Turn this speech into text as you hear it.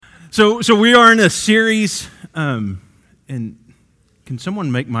So we are in a series, and can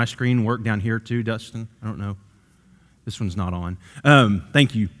someone make my screen work down here too, Dustin? I don't know. This one's not on.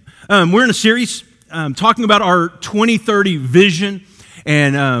 Thank you. We're in a series talking about our 2030 vision,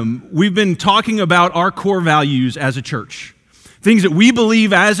 and we've been talking about our core values as a church. Things that we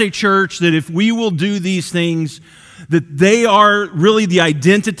believe as a church, that if we will do these things, that they are really the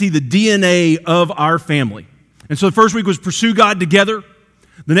identity, the DNA of our family. And so the first week was Pursue God Together.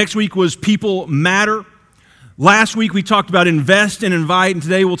 The next week was People Matter. Last week we talked about Invest and Invite, and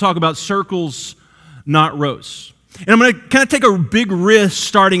today we'll talk about Circles, Not Rows. And I'm going to kind of take a big risk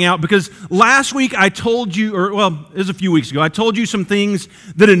starting out because last week I told you, it was a few weeks ago, I told you some things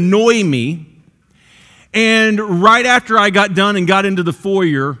that annoy me. And right after I got done and got into the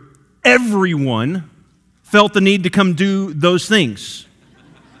foyer, everyone felt the need to come do those things.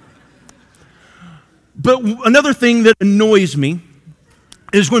 But another thing that annoys me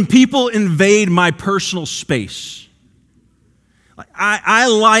is when people invade my personal space. I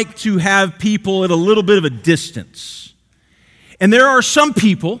like to have people at a little bit of a distance. And there are some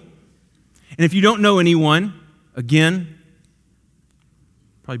people, and if you don't know anyone, again,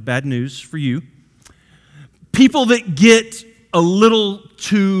 probably bad news for you, people that get a little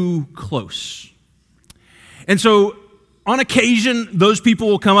too close. And so on occasion, those people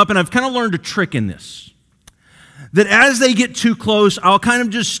will come up, and I've kind of learned a trick in this. That as they get too close, I'll kind of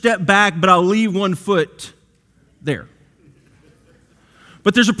just step back, but I'll leave one foot there.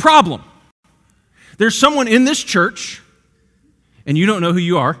 But there's a problem. There's someone in this church, and you don't know who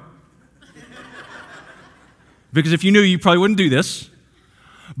you are. Because if you knew, you probably wouldn't do this.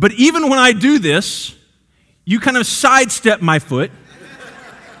 But even when I do this, you kind of sidestep my foot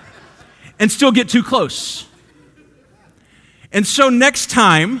and still get too close. And so next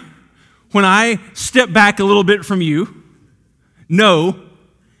time, when I step back a little bit from you, know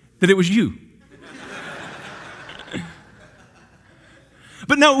that it was you.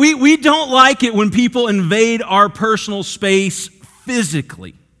 But no, we don't like it when people invade our personal space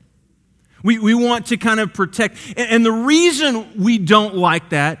physically. We want to kind of protect. And the reason we don't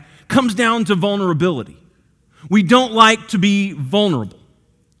like that comes down to vulnerability. We don't like to be vulnerable.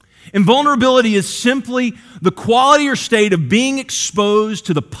 And vulnerability is simply the quality or state of being exposed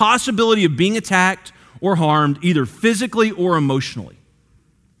to the possibility of being attacked or harmed, either physically or emotionally.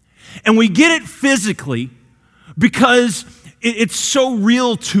 And we get it physically because it's so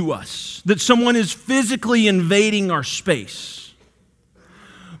real to us that someone is physically invading our space.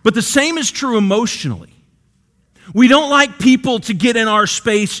 But the same is true emotionally. We don't like people to get in our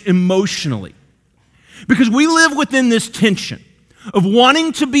space emotionally because we live within this tension of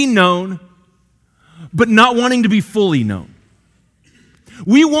wanting to be known, but not wanting to be fully known.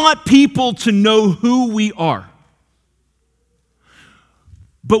 We want people to know who we are,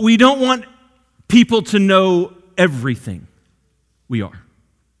 but we don't want people to know everything we are.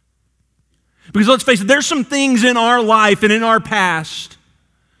 Because let's face it, there's some things in our life and in our past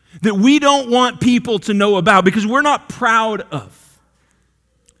that we don't want people to know about because we're not proud of.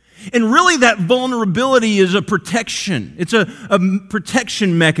 And really that vulnerability is a protection. It's a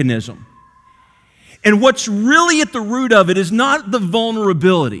protection mechanism. And what's really at the root of it is not the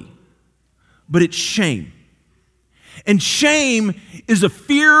vulnerability, but it's shame. And shame is a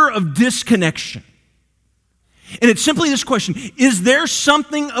fear of disconnection. And it's simply this question: is there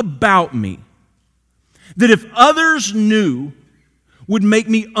something about me that if others knew would make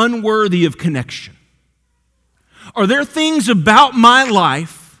me unworthy of connection? Are there things about my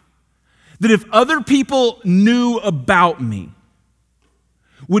life that if other people knew about me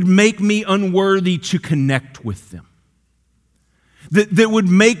would make me unworthy to connect with them? That would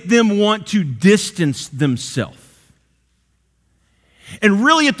make them want to distance themselves? And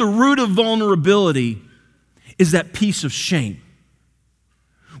really at the root of vulnerability is that piece of shame.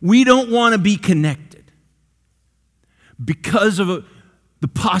 We don't want to be connected because of the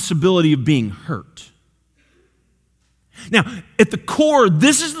possibility of being hurt. Now, at the core,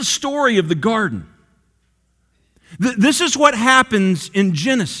 this is the story of the garden. This is what happens in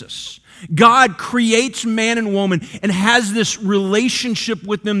Genesis. God creates man and woman and has this relationship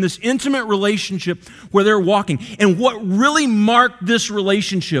with them, this intimate relationship where they're walking. And what really marked this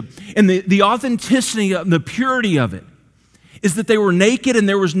relationship and the authenticity and the purity of it is that they were naked and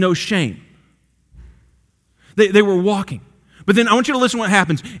there was no shame. They were walking. But then I want you to listen to what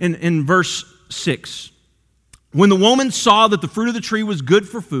happens in verse 6. When the woman saw that the fruit of the tree was good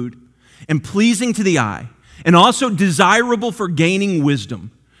for food and pleasing to the eye and also desirable for gaining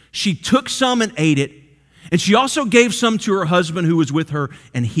wisdom, she took some and ate it, and she also gave some to her husband who was with her,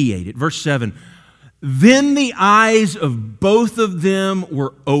 and he ate it. Verse 7, Then the eyes of both of them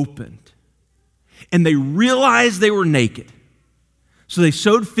were opened, and they realized they were naked. So they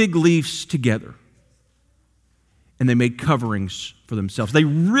sewed fig leaves together, and they made coverings for themselves. They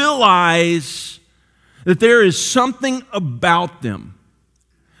realize that there is something about them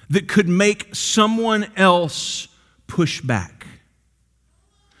that could make someone else push back,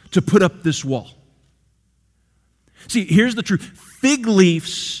 to put up this wall. See, here's the truth. Fig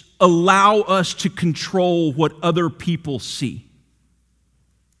leaves allow us to control what other people see.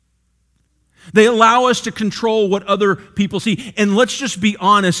 They allow us to control what other people see. And let's just be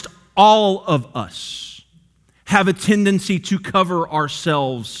honest, all of us have a tendency to cover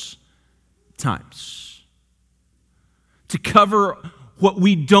ourselves times, to cover what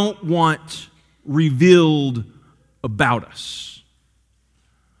we don't want revealed about us,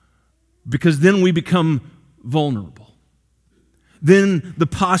 because then we become vulnerable. Then the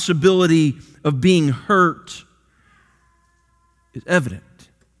possibility of being hurt is evident.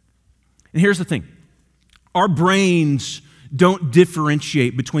 And here's the thing. Our brains don't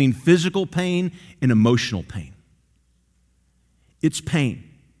differentiate between physical pain and emotional pain. It's pain.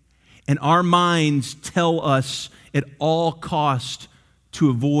 And our minds tell us at all cost to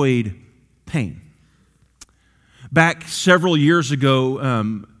avoid pain. Back several years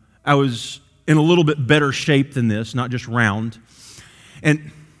ago, I was in a little bit better shape than this, not just round.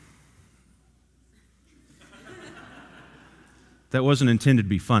 And that wasn't intended to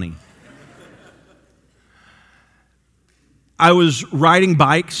be funny. I was riding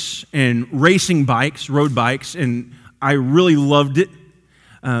bikes and racing bikes, road bikes, and I really loved it.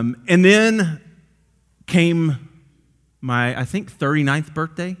 And then came my, I think, 39th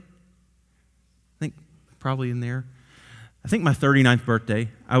birthday. I think probably in there. I think my 39th birthday.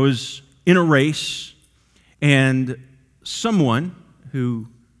 I was in a race, and someone who,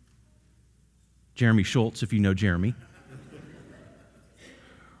 Jeremy Schultz, if you know Jeremy,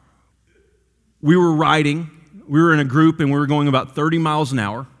 we were riding. We were in a group, and we were going about 30 miles an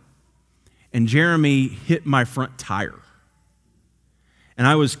hour, and Jeremy hit my front tire. And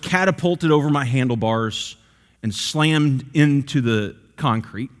I was catapulted over my handlebars and slammed into the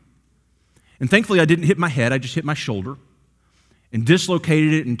concrete. And thankfully, I didn't hit my head. I just hit my shoulder and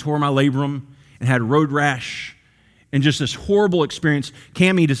dislocated it and tore my labrum and had road rash and just this horrible experience.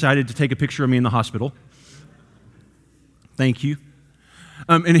 Cammie decided to take a picture of me in the hospital. Thank you.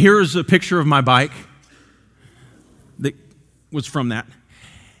 And here is a picture of my bike that was from that.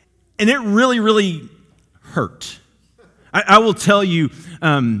 And it really, really hurt. I will tell you,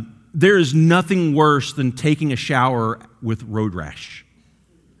 there is nothing worse than taking a shower with road rash.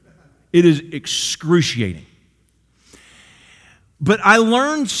 It is excruciating. But I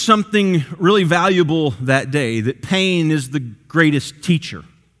learned something really valuable that day, that pain is the greatest teacher.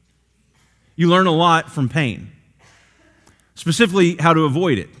 You learn a lot from pain, specifically how to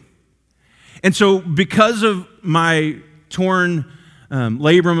avoid it. And so because of my torn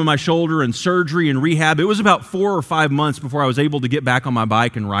labrum in my shoulder and surgery and rehab, it was about 4 or 5 months before I was able to get back on my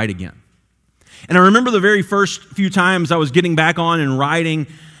bike and ride again. And I remember the very first few times I was getting back on and riding,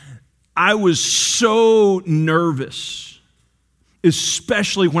 I was so nervous,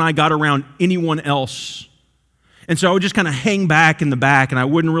 especially when I got around anyone else. And so I would just kind of hang back in the back, and I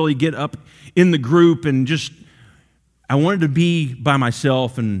wouldn't really get up in the group, and just, I wanted to be by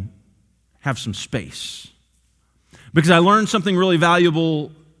myself and have some space. Because I learned something really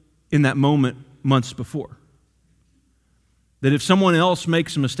valuable in that moment months before. That if someone else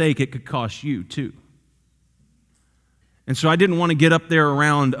makes a mistake, it could cost you too. And so I didn't want to get up there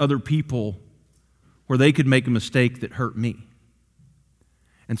around other people where they could make a mistake that hurt me.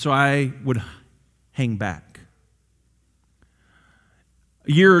 And so I would hang back.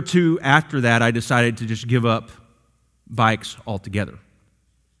 A year or two after that, I decided to just give up bikes altogether.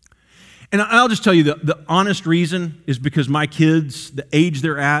 And I'll just tell you, the honest reason is because my kids, the age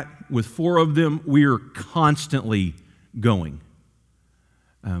they're at, with 4 of them, we are constantly going.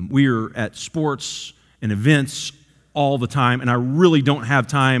 We are at sports and events all the time, and I really don't have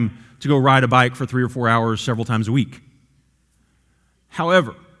time to go ride a bike for 3 or 4 hours several times a week.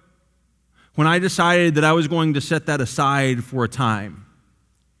 However, when I decided that I was going to set that aside for a time,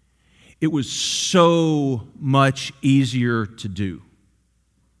 it was so much easier to do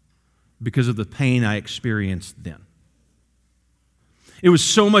because of the pain I experienced then. It was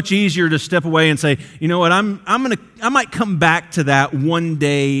so much easier to step away and say, you know what, I might come back to that one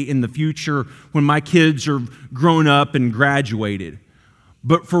day in the future when my kids are grown up and graduated.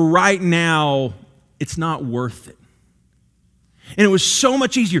 But for right now, it's not worth it. And it was so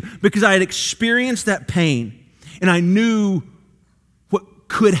much easier because I had experienced that pain and I knew what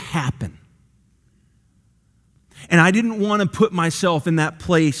could happen. And I didn't want to put myself in that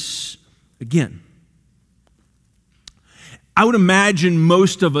place again. I would imagine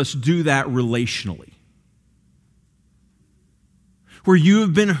most of us do that relationally. Where you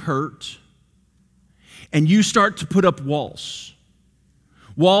have been hurt and you start to put up walls.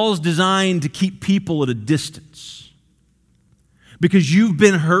 Walls designed to keep people at a distance. Because you've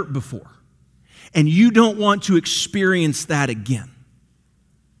been hurt before and you don't want to experience that again.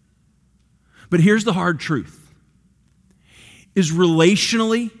 But here's the hard truth. Is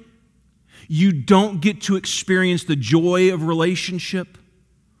relationally, you don't get to experience the joy of relationship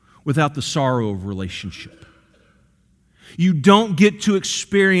without the sorrow of relationship. You don't get to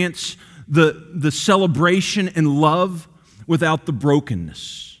experience the celebration and love without the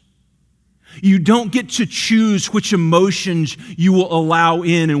brokenness. You don't get to choose which emotions you will allow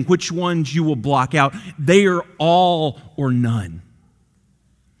in and which ones you will block out. They are all or none.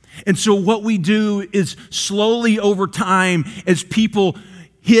 And so what we do is slowly over time, as people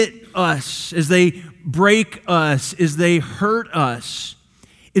hit us, as they break us, as they hurt us,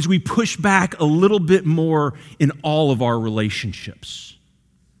 is we push back a little bit more in all of our relationships.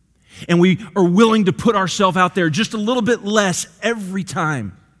 And we are willing to put ourselves out there just a little bit less every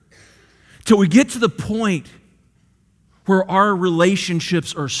time, till we get to the point where our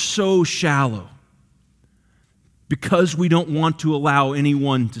relationships are so shallow because we don't want to allow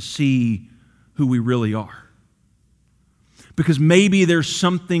anyone to see who we really are. Because maybe there's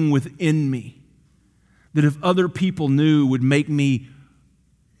something within me that if other people knew would make me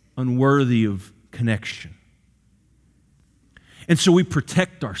unworthy of connection. And so we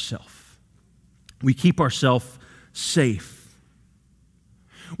protect ourselves. We keep ourselves safe.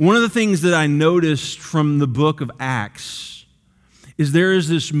 One of the things that I noticed from the book of Acts is there is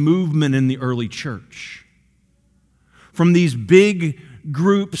this movement in the early church. From these big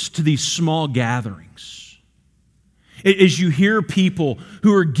groups to these small gatherings. As you hear people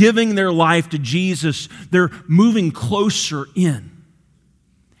who are giving their life to Jesus, they're moving closer in.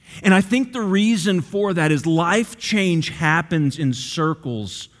 And I think the reason for that is life change happens in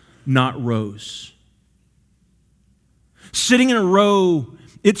circles, not rows. Sitting in a row,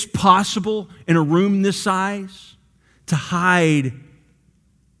 it's possible in a room this size to hide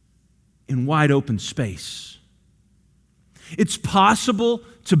in wide open space. It's possible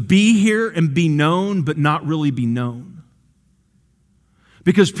to be here and be known, but not really be known.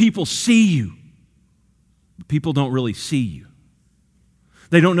 Because people see you, but people don't really see you.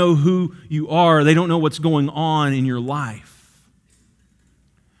 They don't know who you are. They don't know what's going on in your life.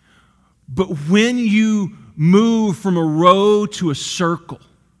 But when you move from a row to a circle,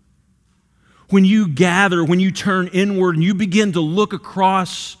 when you gather, when you turn inward and you begin to look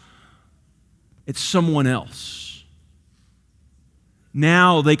across at someone else,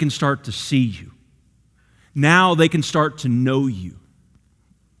 now they can start to see you. Now they can start to know you.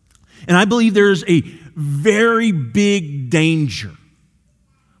 And I believe there's a very big danger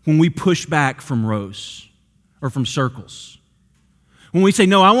when we push back from rows or from circles. When we say,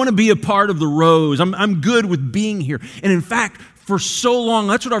 no, I want to be a part of the rows. I'm good with being here. And in fact, for so long,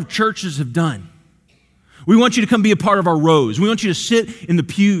 that's what our churches have done. We want you to come be a part of our rows. We want you to sit in the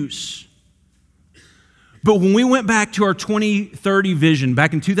pews. But when we went back to our 2030 vision,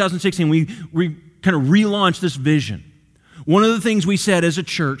 back in 2016, we kind of relaunched this vision. One of the things we said as a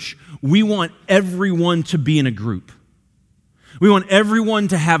church, we want everyone to be in a group. We want everyone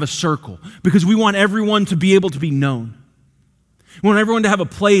to have a circle because we want everyone to be able to be known. We want everyone to have a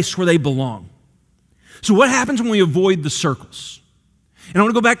place where they belong. So what happens when we avoid the circles? And I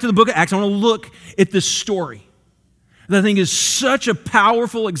want to go back to the book of Acts. I want to look at this story that I think is such a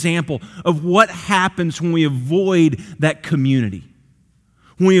powerful example of what happens when we avoid that community,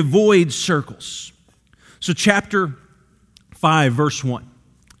 when we avoid circles. So chapter 5, verse 1.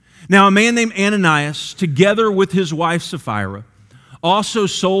 Now a man named Ananias, together with his wife Sapphira, also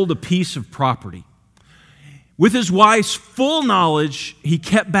sold a piece of property. With his wife's full knowledge, he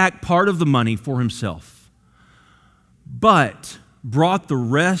kept back part of the money for himself, but brought the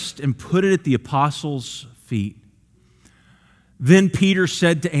rest and put it at the apostles' feet. Then Peter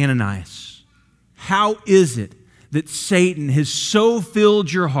said to Ananias, "How is it that Satan has so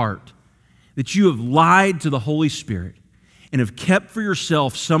filled your heart that you have lied to the Holy Spirit and have kept for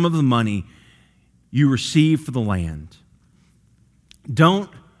yourself some of the money you received for the land?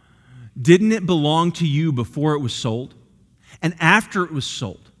 Didn't it belong to you before it was sold? And after it was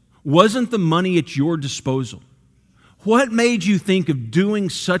sold, wasn't the money at your disposal? What made you think of doing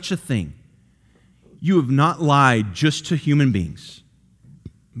such a thing? You have not lied just to human beings,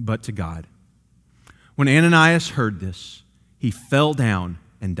 but to God." When Ananias heard this, he fell down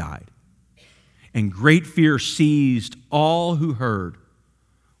and died. and great fear seized all who heard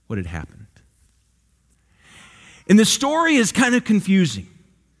what had happened. And the story is kind of confusing.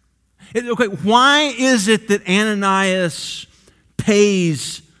 Okay, why is it that Ananias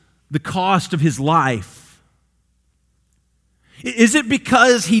pays the cost of his life? Is it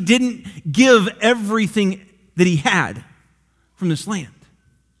because he didn't give everything that he had from this land?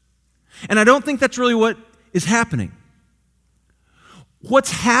 And I don't think that's really what is happening.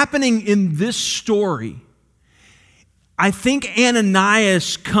 What's happening in this story, I think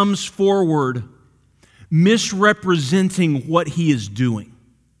Ananias comes forward misrepresenting what he is doing.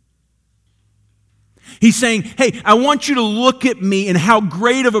 He's saying, hey, I want you to look at me and how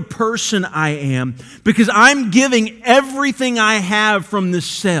great of a person I am because I'm giving everything I have from this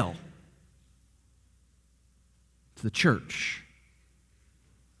cell to the church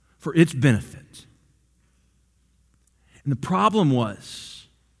for its benefit. And the problem was,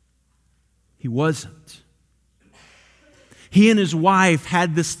 he wasn't. He and his wife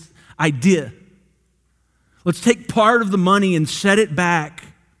had this idea. Let's take part of the money and set it back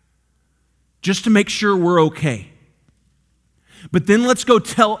just to make sure we're okay. But then let's go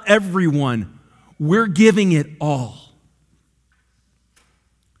tell everyone we're giving it all.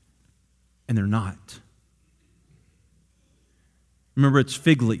 And they're not. Remember, it's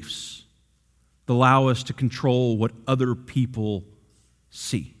fig leaves that allow us to control what other people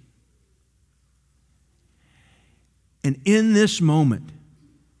see. And in this moment,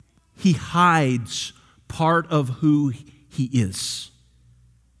 he hides part of who he is,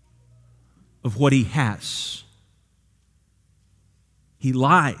 of what he has. He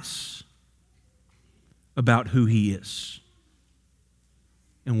lies about who he is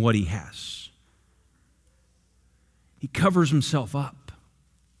and what he has. He covers himself up.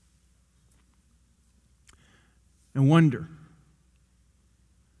 And wonder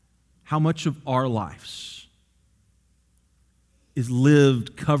how much of our lives is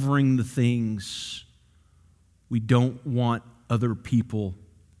lived covering the things we don't want other people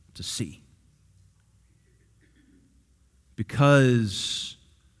to see. Because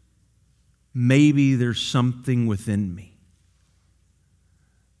maybe there's something within me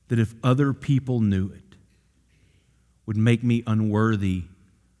that if other people knew it, would make me unworthy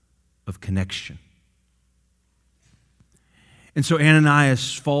of connection. And so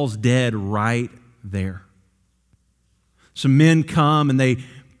Ananias falls dead right there. Some men come and they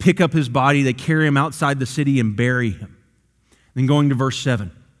pick up his body, they carry him outside the city and bury him. Then going to verse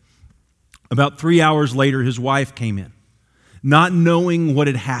 7. About 3 hours later, his wife came in, not knowing what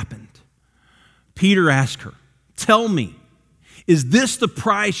had happened. Peter asked her, "Tell me, is this the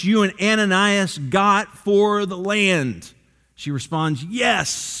price you and Ananias got for the land?" She responds,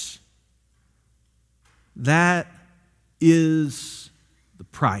 "Yes, that is the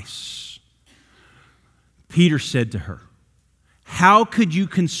price." Peter said to her, "How could you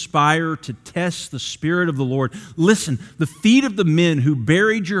conspire to test the Spirit of the Lord? Listen, the feet of the men who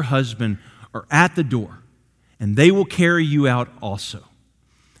buried your husband are at the door, and they will carry you out also."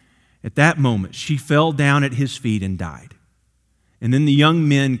 At that moment, she fell down at his feet and died. And then the young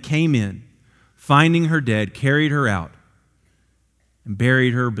men came in, finding her dead, carried her out, and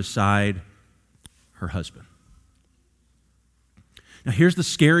buried her beside her husband. Now, here's the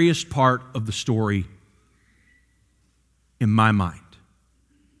scariest part of the story in my mind.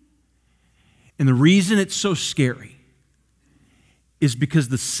 And the reason it's so scary is because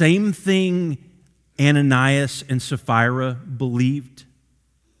the same thing Ananias and Sapphira believed,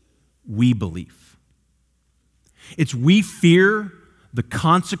 we believe. It's we fear the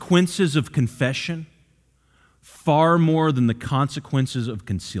consequences of confession far more than the consequences of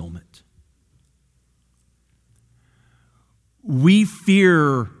concealment. We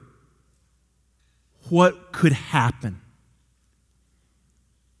fear what could happen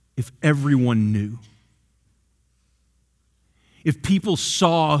if everyone knew. If people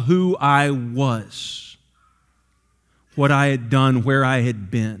saw who I was, what I had done, where I had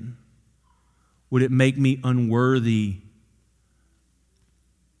been, would it make me unworthy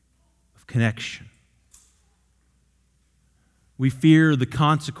of connection? We fear the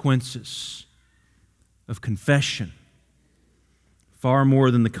consequences of confession far more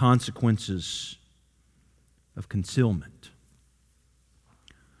than the consequences of concealment.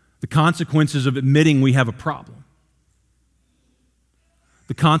 The consequences of admitting we have a problem.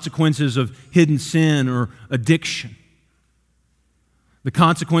 The consequences of hidden sin or addiction. The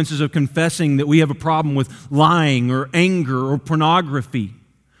consequences of confessing that we have a problem with lying or anger or pornography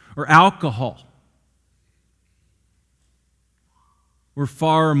or alcohol. We're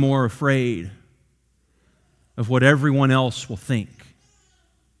far more afraid of what everyone else will think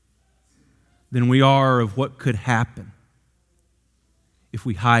than we are of what could happen if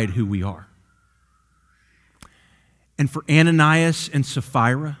we hide who we are. And for Ananias and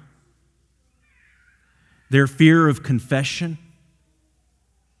Sapphira, their fear of confession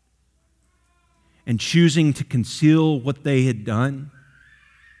and choosing to conceal what they had done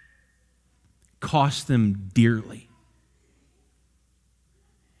cost them dearly.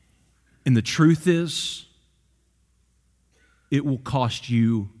 And the truth is, it will cost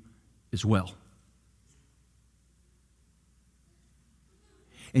you as well.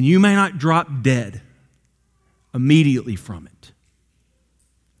 And you may not drop dead immediately from it,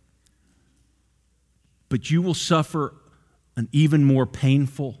 but you will suffer an even more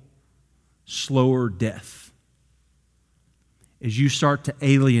painful, slower death as you start to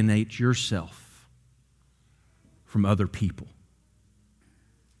alienate yourself from other people.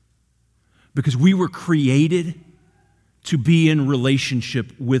 Because we were created to be in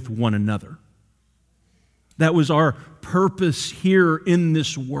relationship with one another. That was our purpose here in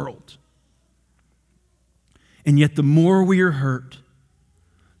this world. And yet the more we are hurt,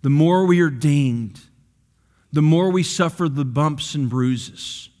 the more we are dinged, the more we suffer the bumps and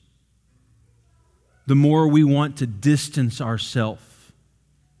bruises, the more we want to distance ourselves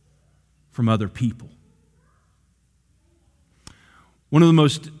from other people. One of the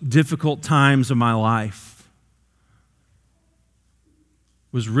most difficult times of my life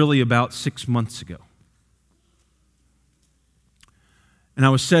was really about 6 months ago. And I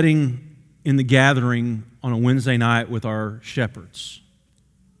was sitting in the gathering on a Wednesday night with our shepherds.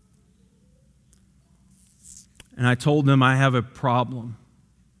 And I told them I have a problem.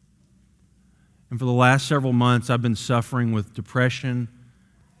 And for the last several months, I've been suffering with depression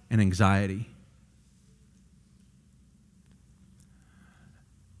and anxiety.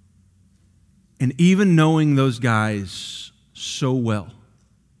 And even knowing those guys so well,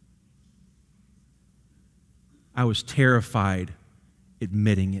 I was terrified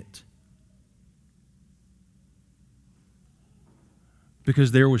admitting it.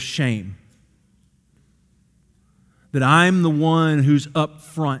 Because there was shame. That I'm the one who's up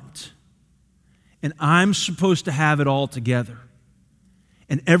front. And I'm supposed to have it all together.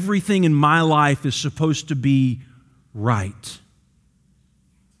 And everything in my life is supposed to be right.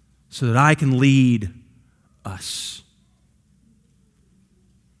 So that I can lead us.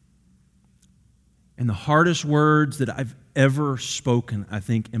 And the hardest words that I've ever spoken, I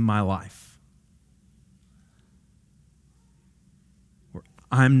think, in my life were,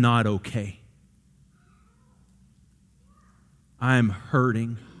 I'm not okay. I am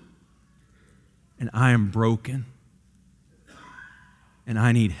hurting. And I am broken. And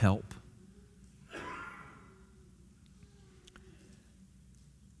I need help.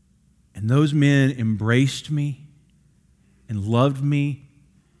 And those men embraced me and loved me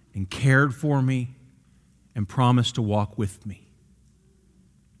and cared for me and promised to walk with me.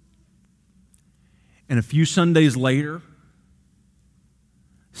 And a few Sundays later,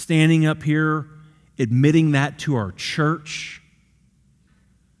 standing up here, admitting that to our church,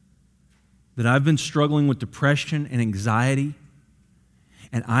 that I've been struggling with depression and anxiety,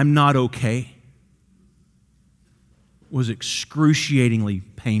 and I'm not okay, was excruciatingly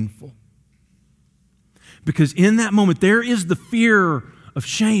painful. Because in that moment, there is the fear of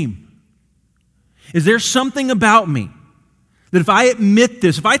shame. Is there something about me that if I admit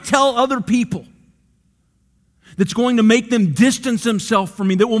this, if I tell other people, that's going to make them distance themselves from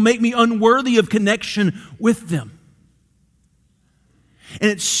me, that will make me unworthy of connection with them? And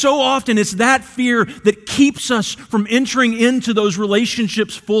it's so often, it's that fear that keeps us from entering into those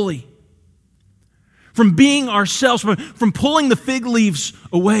relationships fully. From being ourselves, from pulling the fig leaves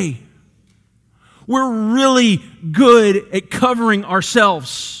away. We're really good at covering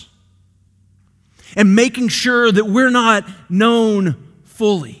ourselves and making sure that we're not known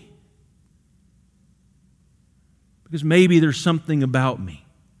fully. Because maybe there's something about me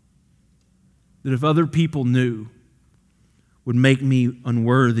that if other people knew would make me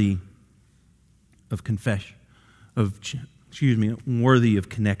unworthy of confession, unworthy of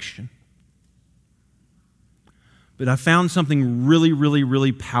connection. But I found something really, really,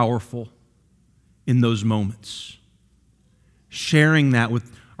 really powerful in those moments. Sharing that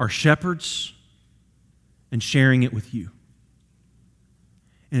with our shepherds and sharing it with you.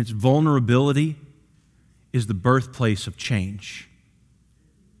 And its vulnerability is the birthplace of change.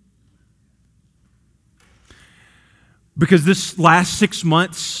 Because this last 6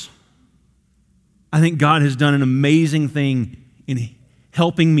 months, I think God has done an amazing thing in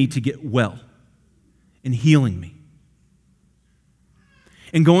helping me to get well and healing me.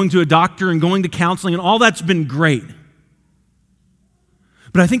 And going to a doctor and going to counseling and all that's been great.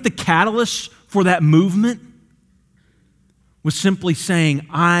 But I think the catalyst for that movement was simply saying,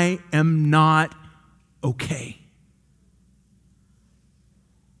 I am not okay.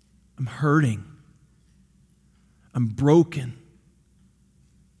 I'm hurting. I'm broken.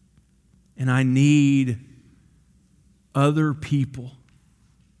 And I need other people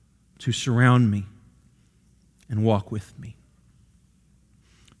to surround me and walk with me.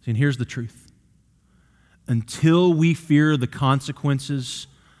 See, and here's the truth. Until we fear the consequences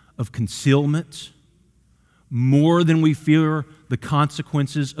of concealment more than we fear the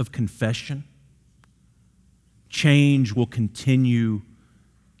consequences of confession, change will continue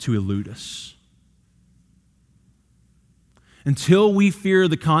to elude us. Until we fear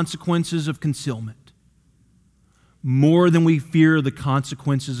the consequences of concealment more than we fear the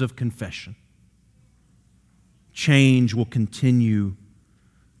consequences of confession, change will continue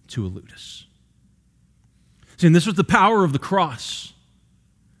to elude us. See, and this was the power of the cross.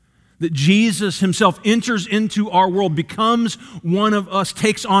 That Jesus himself enters into our world, becomes one of us,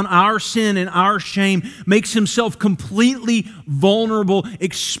 takes on our sin and our shame, makes himself completely vulnerable,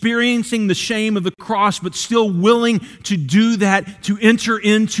 experiencing the shame of the cross, but still willing to do that, to enter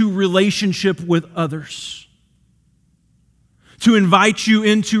into relationship with others, to invite you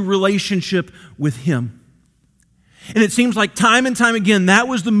into relationship with him. And it seems like time and time again, that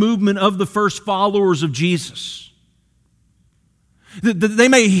was the movement of the first followers of Jesus. That they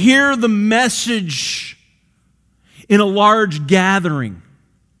may hear the message in a large gathering,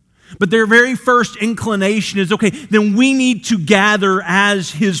 but their very first inclination is, okay, then we need to gather as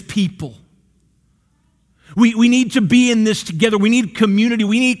his people. We need to be in this together. We need community.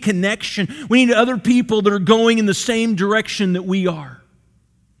 We need connection. We need other people that are going in the same direction that we are.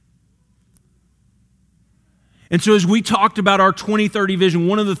 And so as we talked about our 2030 vision,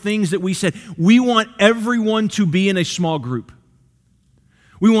 one of the things that we said, we want everyone to be in a small group.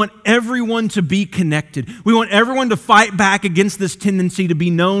 We want everyone to be connected. We want everyone to fight back against this tendency to be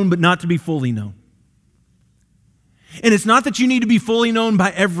known but not to be fully known. And it's not that you need to be fully known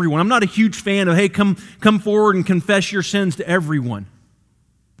by everyone. I'm not a huge fan of, hey, come forward and confess your sins to everyone.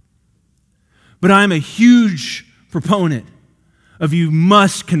 But I'm a huge proponent of you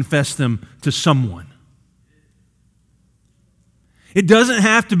must confess them to someone. It doesn't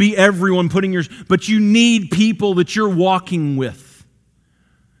have to be everyone putting yours, but you need people that you're walking with.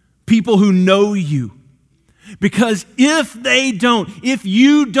 People who know you. Because if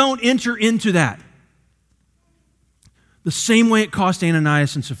you don't enter into that, the same way it cost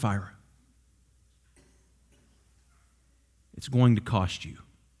Ananias and Sapphira, it's going to cost you.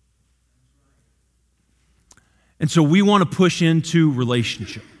 And so we want to push into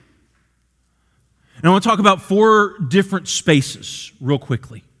relationship. And I want to talk about 4 different spaces real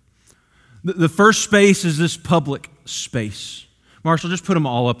quickly. The first space is this public space. Marshall, just put them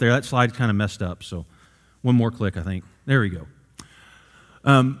all up there. That slide's kind of messed up, so one more click, I think. There we go.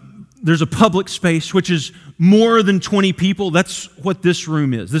 There's a public space, which is more than 20 people. That's what this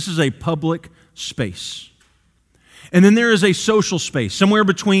room is. This is a public space. And then there is a social space, somewhere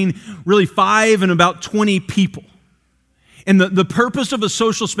between really 5 and about 20 people. And the purpose of a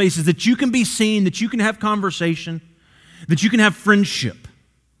social space is that you can be seen, that you can have conversation, that you can have friendship.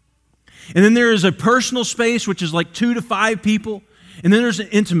 And then there is a personal space, which is like 2 to 5 people. And then there's an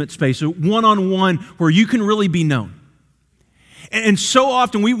intimate space, a one-on-one where you can really be known. And so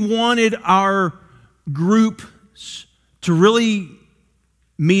often we wanted our groups to really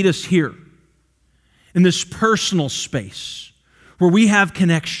meet us here in this personal space where we have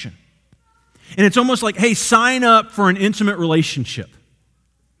connection. And it's almost like, hey, sign up for an intimate relationship,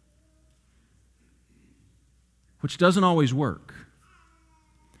 which doesn't always work.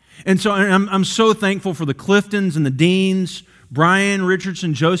 And so I'm so thankful for the Cliftons and the Deans, Brian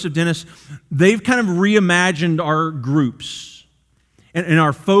Richardson, Joseph Dennis. They've kind of reimagined our groups and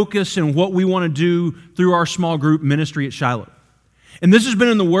our focus and what we want to do through our small group ministry at Shiloh. And this has been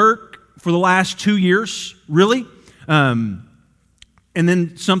in the work for the last 2 years, really. And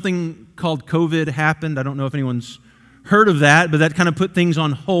then something called COVID happened. I don't know if anyone's heard of that, but that kind of put things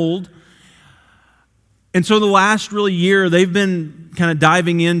on hold. And so the last really year, they've been kind of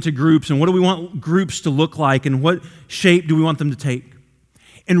diving into groups and what do we want groups to look like and what shape do we want them to take.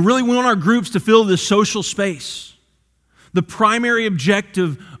 And really we want our groups to fill this social space. The primary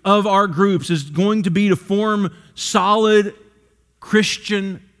objective of our groups is going to be to form solid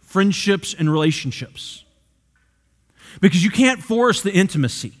Christian friendships and relationships. Because you can't force the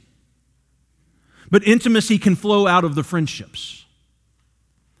intimacy. But intimacy can flow out of the friendships.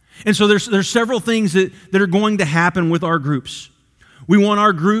 And so there's several things that are going to happen with our groups. We want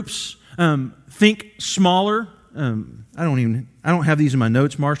our groups think smaller. I don't have these in my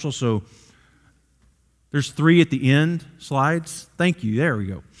notes, Marshall, so There's 3 at the end. Slides. Thank you. There we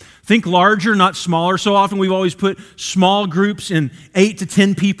go. Think larger, not smaller. So often we've always put small groups in 8 to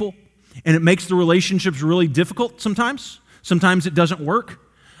 10 people, and it makes the relationships really difficult sometimes. Sometimes it doesn't work.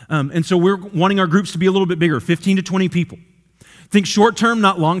 And so we're wanting our groups to be a little bit bigger, 15 to 20 people. Think short term,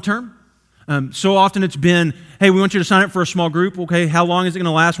 not long term. So often it's been, hey, we want you to sign up for a small group. Okay, how long is it going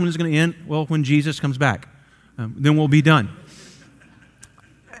to last? When is it going to end? Well, when Jesus comes back. Then we'll be done.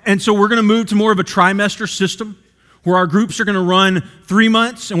 And so we're going to move to more of a trimester system where our groups are going to run 3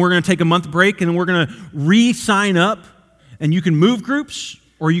 months and we're going to take a month break and then we're going to re-sign up, and you can move groups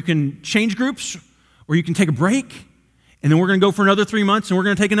or you can change groups or you can take a break, and then we're going to go for another 3 months and we're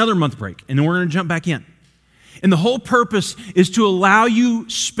going to take another month break, and then we're going to jump back in. And the whole purpose is to allow you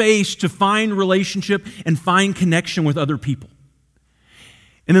space to find relationship and find connection with other people.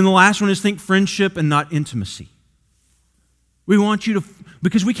 And then the last one is think friendship and not intimacy. We want you to,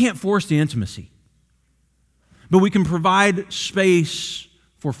 because we can't force the intimacy, but we can provide space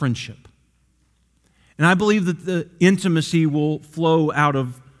for friendship. And I believe that the intimacy will flow out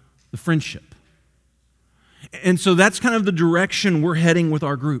of the friendship. And so that's kind of the direction we're heading with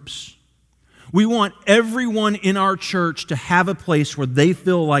our groups. We want everyone in our church to have a place where they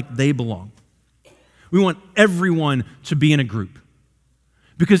feel like they belong. We want everyone to be in a group.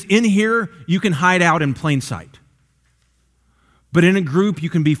 Because in here, you can hide out in plain sight. But in a group, you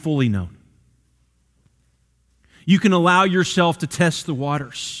can be fully known. You can allow yourself to test the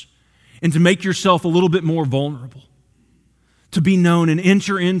waters and to make yourself a little bit more vulnerable, to be known and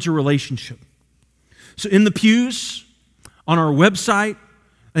enter into relationship. So in the pews, on our website,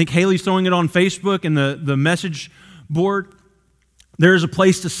 I think Haley's throwing it on Facebook and the message board, there's a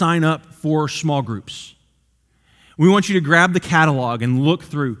place to sign up for small groups. We want you to grab the catalog and look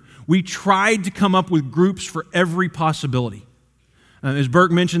through. We tried to come up with groups for every possibility. As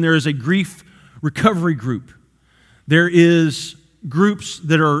Burke mentioned, there is a grief recovery group. There is groups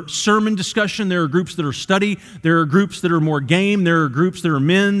that are sermon discussion. There are groups that are study. There are groups that are more game. There are groups that are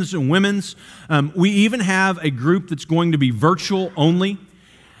men's and women's. We even have a group that's going to be virtual only.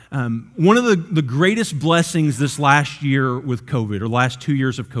 One of the greatest blessings this last year with COVID, or last 2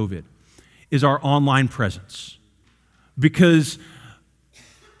 years of COVID, is our online presence. Because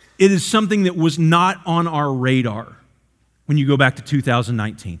it is something that was not on our radar when you go back to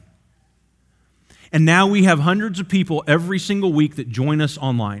 2019. And now we have hundreds of people every single week that join us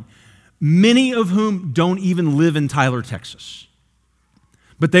online, many of whom don't even live in Tyler, Texas.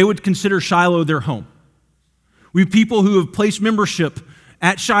 But they would consider Shiloh their home. We have people who have placed membership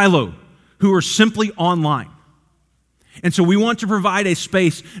at Shiloh who are simply online. And so we want to provide a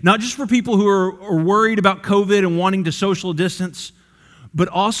space, not just for people who are worried about COVID and wanting to social distance, but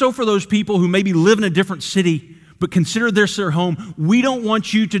also for those people who maybe live in a different city but consider this their home. We don't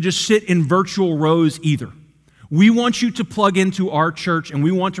want you to just sit in virtual rows either. We want you to plug into our church, and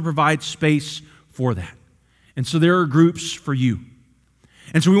we want to provide space for that. And so there are groups for you.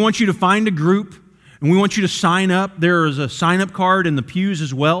 And so we want you to find a group, and we want you to sign up. There is a sign-up card in the pews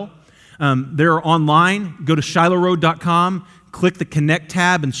as well. They're online. Go to shilohroad.com, click the Connect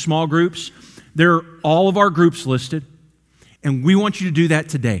tab in small groups. There are all of our groups listed, and we want you to do that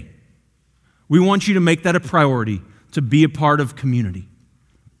today. We want you to make that a priority, to be a part of community.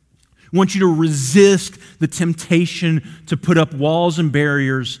 We want you to resist the temptation to put up walls and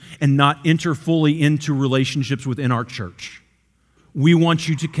barriers and not enter fully into relationships within our church. We want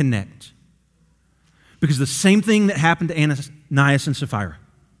you to connect. Because the same thing that happened to Ananias and Sapphira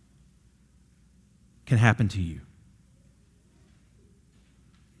can happen to you.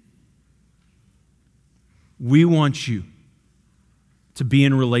 We want you to be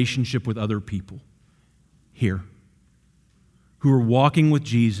in relationship with other people here who are walking with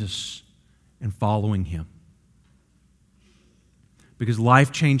Jesus and following Him. Because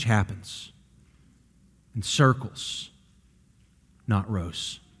life change happens in circles, not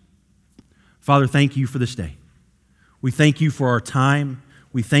rows. Father, thank you for this day. We thank you for our time.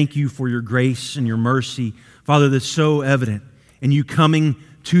 We thank you for your grace and your mercy, Father, that's so evident in you coming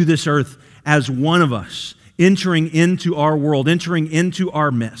to this earth as one of us, entering into our world, entering into our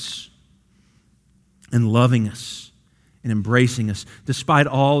mess, and loving us and embracing us despite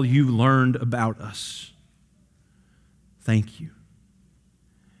all you learned about us. Thank you.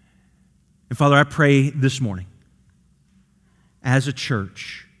 And Father, I pray this morning, as a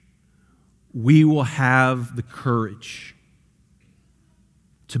church, we will have the courage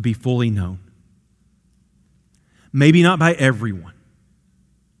to be fully known. Maybe not by everyone,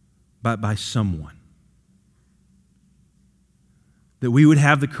 but by someone. That we would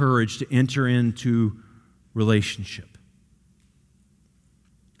have the courage to enter into relationship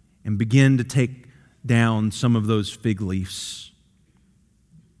and begin to take down some of those fig leaves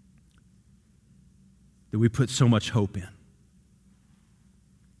that we put so much hope in.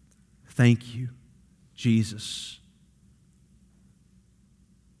 Thank you, Jesus.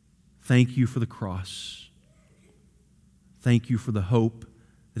 Thank you for the cross. Thank you for the hope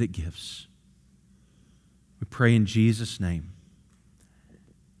that it gives. We pray in Jesus' name.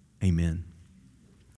 Amen.